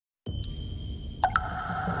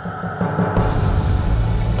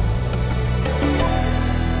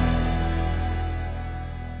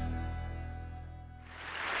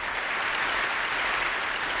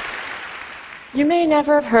You may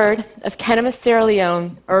never have heard of Kenema, Sierra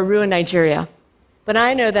Leone, or Arua, Nigeria, but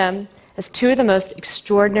I know them as two of the most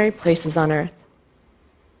extraordinary places on earth.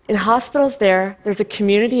 In hospitals there's a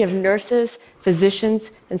community of nurses, physicians,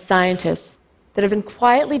 and scientists that have been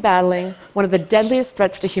quietly battling one of the deadliest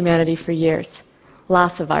threats to humanity for years,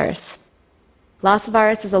 Lassa virus. Lassa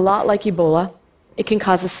virus is a lot like Ebola. It can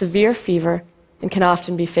cause a severe fever and can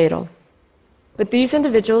often be fatal. But these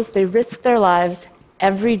individuals, they risk their lives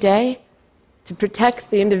every day to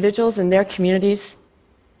protect the individuals in their communities,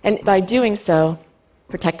 and by doing so,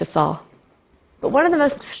 protect us all. But one of the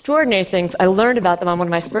most extraordinary things I learned about them on one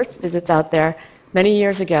of my first visits out there many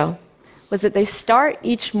years ago was that they start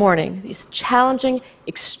each morning, these challenging,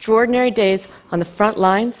 extraordinary days on the front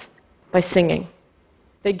lines, by singing.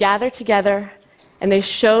 They gather together and they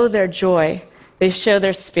show their joy, they show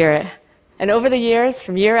their spirit. And over the years,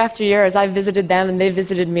 from year after year, as I visited them and they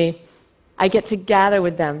visited me, I get to gather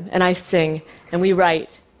with them and I sing and we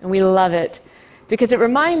write and we love it because it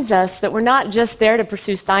reminds us that we're not just there to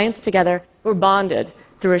pursue science together, we're bonded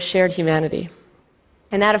through a shared humanity.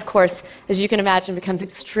 And that, of course, as you can imagine, becomes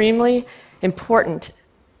extremely important,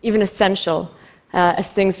 even essential, as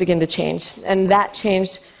things begin to change. And that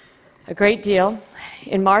changed a great deal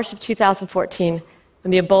in March of 2014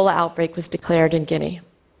 when the Ebola outbreak was declared in Guinea.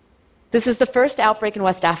 This is the first outbreak in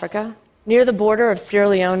West Africa, near the border of Sierra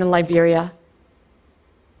Leone and Liberia.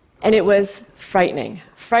 And it was frightening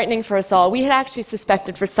for us all. We had actually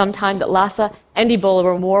suspected for some time that Lassa and Ebola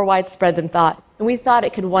were more widespread than thought, and we thought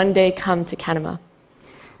it could one day come to Kenema.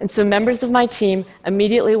 And so members of my team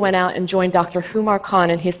immediately went out and joined Dr. Humar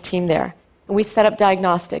Khan and his team there. And we set up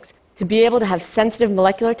diagnostics to be able to have sensitive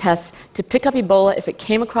molecular tests to pick up Ebola if it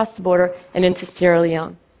came across the border and into Sierra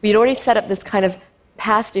Leone. We had already set up this kind of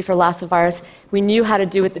capacity for Lassa virus. We knew how to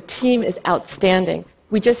do it. The team is outstanding.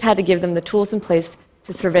 We just had to give them the tools in place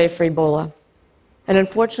to survey for Ebola. And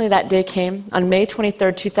unfortunately, that day came. On May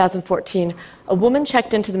 23, 2014, a woman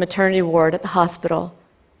checked into the maternity ward at the hospital,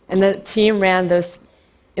 and the team ran those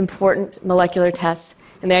important molecular tests,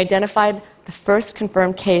 and they identified the first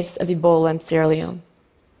confirmed case of Ebola in Sierra Leone.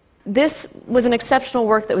 This was an exceptional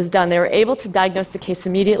work that was done. They were able to diagnose the case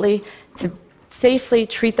immediately, to safely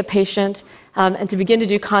treat the patient, and to begin to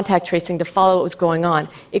do contact tracing to follow what was going on.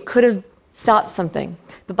 It could have stopped something.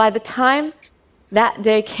 But by the time that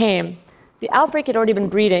day came, the outbreak had already been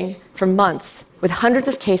breeding for months. With hundreds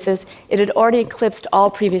of cases, it had already eclipsed all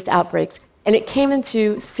previous outbreaks. And it came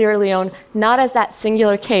into Sierra Leone not as that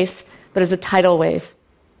singular case, but as a tidal wave.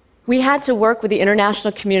 We had to work with the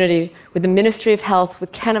international community, with the Ministry of Health,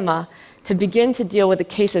 with Kenema, to begin to deal with the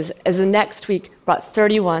cases, as the next week brought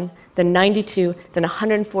 31, then 92, then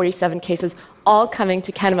 147 cases, all coming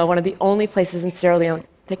to Kenema, one of the only places in Sierra Leone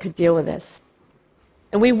that could deal with this.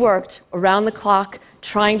 And we worked around the clock,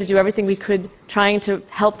 trying to do everything we could, trying to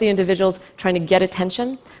help the individuals, trying to get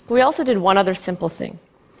attention. But we also did one other simple thing.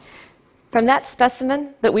 From that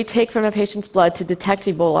specimen that we take from a patient's blood to detect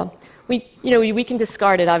Ebola, we can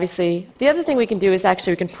discard it, obviously. The other thing we can do is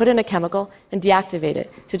actually we can put in a chemical and deactivate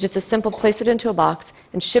it. So just a simple place it into a box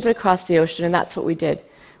and ship it across the ocean, and that's what we did.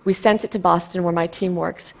 We sent it to Boston, where my team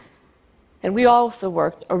works. And we also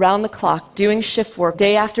worked around the clock, doing shift work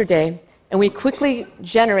day after day, and we quickly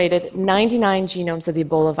generated 99 genomes of the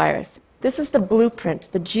Ebola virus. This is the blueprint.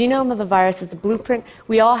 The genome of the virus is the blueprint.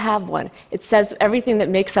 We all have one. It says everything that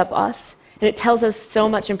makes up us, and it tells us so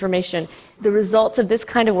much information. The results of this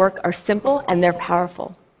kind of work are simple, and they're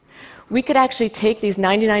powerful. We could actually take these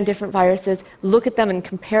 99 different viruses, look at them and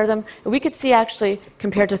compare them, and we could see actually,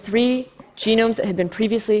 compared to 3 genomes that had been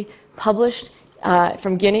previously published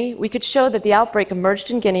from Guinea, we could show that the outbreak emerged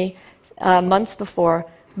in Guinea months before,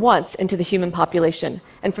 once into the human population,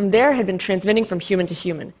 and from there had been transmitting from human to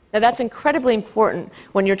human. Now that's incredibly important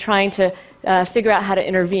when you're trying to figure out how to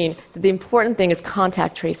intervene, that the important thing is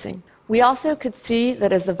contact tracing. We also could see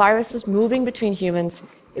that as the virus was moving between humans,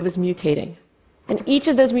 it was mutating. And each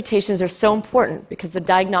of those mutations are so important because the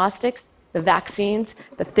diagnostics, the vaccines,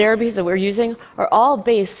 the therapies that we're using are all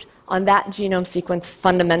based on that genome sequence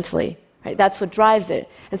fundamentally. Right? That's what drives it.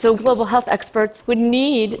 And so global health experts would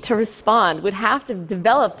need to respond, would have to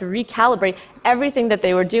develop, to recalibrate everything that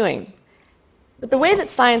they were doing. But the way that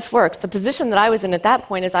science works, the position that I was in at that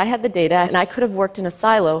point is I had the data, and I could have worked in a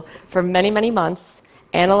silo for many, many months,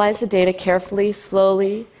 analyzed the data carefully,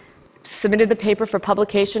 slowly, submitted the paper for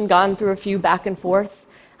publication, gone through a few back and forths,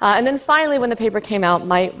 and then finally, when the paper came out,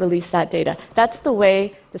 might release that data. That's the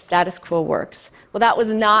way the status quo works. Well, that was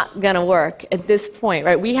not going to work at this point,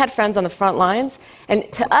 right? We had friends on the front lines,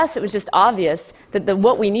 and to us, it was just obvious that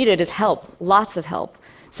what we needed is help, lots of help.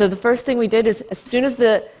 So the first thing we did is, as soon as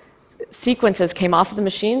the sequences came off of the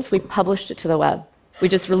machines, we published it to the web. We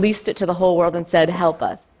just released it to the whole world and said, help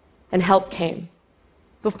us. And help came.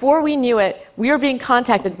 Before we knew it, we were being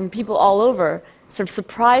contacted from people all over, sort of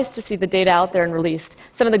surprised to see the data out there and released.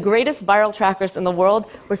 Some of the greatest viral trackers in the world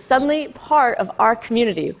were suddenly part of our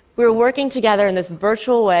community. We were working together in this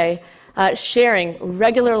virtual way, sharing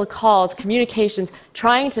regular calls, communications,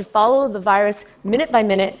 trying to follow the virus minute by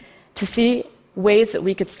minute to see ways that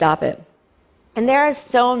we could stop it. And there are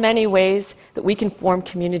so many ways that we can form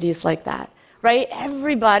communities like that, right?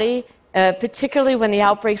 Everybody, particularly when the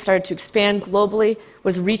outbreak started to expand globally,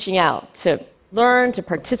 was reaching out to learn, to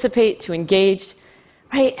participate, to engage.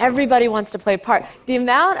 Right? Everybody wants to play a part. The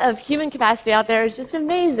amount of human capacity out there is just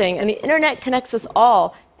amazing, and the internet connects us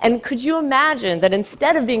all. And could you imagine that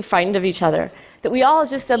instead of being frightened of each other, that we all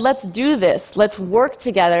just said, let's do this, let's work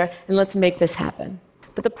together, and let's make this happen?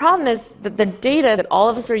 But the problem is that the data that all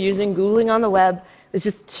of us are using, Googling on the web, is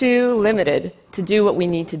just too limited to do what we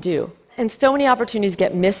need to do. And so many opportunities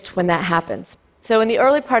get missed when that happens. So in the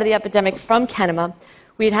early part of the epidemic from Kenema,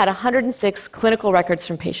 we'd had 106 clinical records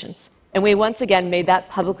from patients. And we once again made that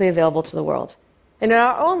publicly available to the world. And in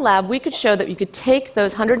our own lab, we could show that we could take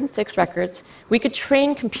those 106 records, we could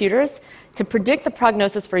train computers to predict the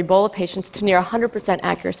prognosis for Ebola patients to near 100%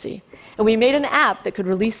 accuracy. And we made an app that could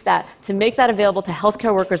release that to make that available to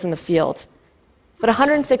healthcare workers in the field. But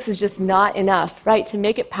 106 is just not enough, right, to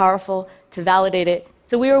make it powerful, to validate it.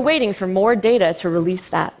 So we were waiting for more data to release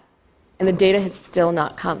that. And the data has still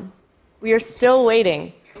not come. We are still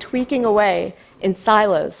waiting, tweaking away in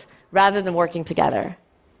silos rather than working together.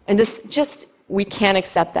 And we can't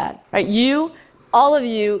accept that, right? All of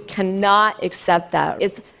you cannot accept that.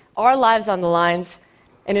 It's our lives on the lines.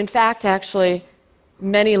 And in fact, actually,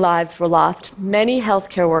 many lives were lost. Many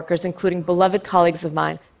healthcare workers, including beloved colleagues of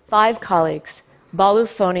mine, 5 colleagues, Balu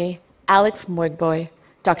Foni, Alex Moigboy,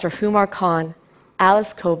 Dr. Humar Khan,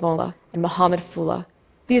 Alice Kovola, and Mohammed Fula.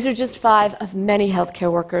 These are just 5 of many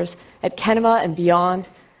healthcare workers at Kenema and beyond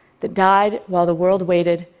that died while the world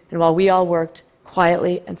waited and while we all worked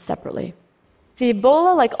quietly and separately. See,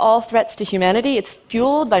 Ebola, like all threats to humanity, it's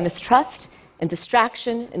fueled by mistrust and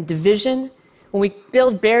distraction and division. When we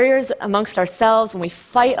build barriers amongst ourselves, when we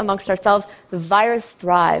fight amongst ourselves, the virus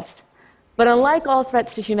thrives. But unlike all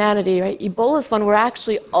threats to humanity, right, Ebola is one we're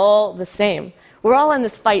actually all the same. We're all in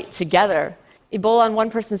this fight together. Ebola on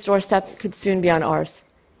one person's doorstep could soon be on ours.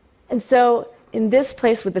 And so, in this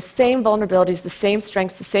place with the same vulnerabilities, the same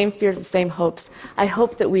strengths, the same fears, the same hopes, I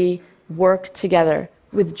hope that we work together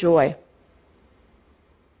with joy.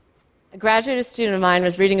 A graduate student of mine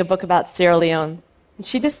was reading a book about Sierra Leone, and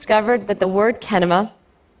she discovered that the word Kenema,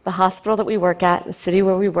 the hospital that we work at, the city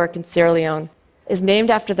where we work in Sierra Leone, is named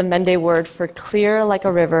after the Mende word for clear like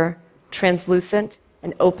a river, translucent,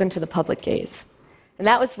 and open to the public gaze. And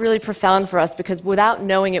that was really profound for us because without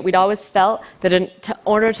knowing it, we'd always felt that in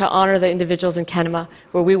order to honor the individuals in Kenema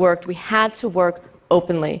where we worked, we had to work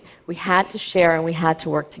openly. We had to share and we had to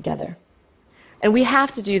work together. And we have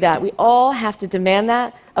to do that. We all have to demand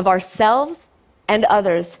that of ourselves and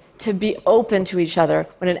others to be open to each other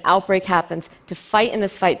when an outbreak happens, to fight in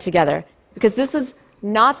this fight together. Because this is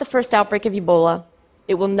not the first outbreak of Ebola.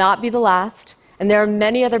 It will not be the last. And there are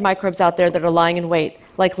many other microbes out there that are lying in wait,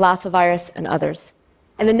 like Lassa virus and others.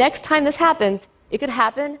 And the next time this happens, it could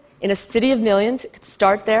happen in a city of millions. It could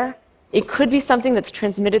start there. It could be something that's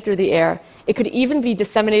transmitted through the air. It could even be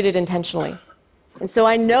disseminated intentionally. And so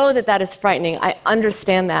I know that that is frightening. I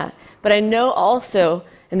understand that. But I know also,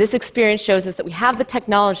 and this experience shows us that we have the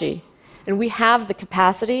technology and we have the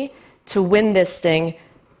capacity to win this thing,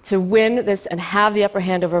 to win this and have the upper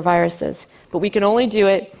hand over viruses. But we can only do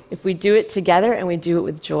it if we do it together and we do it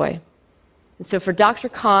with joy. And so for Dr.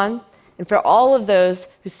 Khan, and for all of those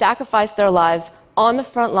who sacrificed their lives on the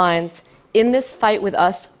front lines in this fight with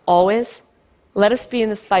us always, let us be in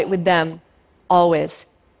this fight with them always.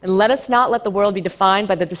 And let us not let the world be defined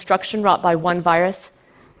by the destruction wrought by one virus,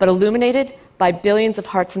 but illuminated by billions of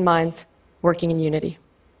hearts and minds working in unity.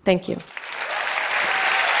 Thank you.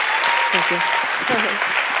 Thank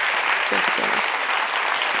you.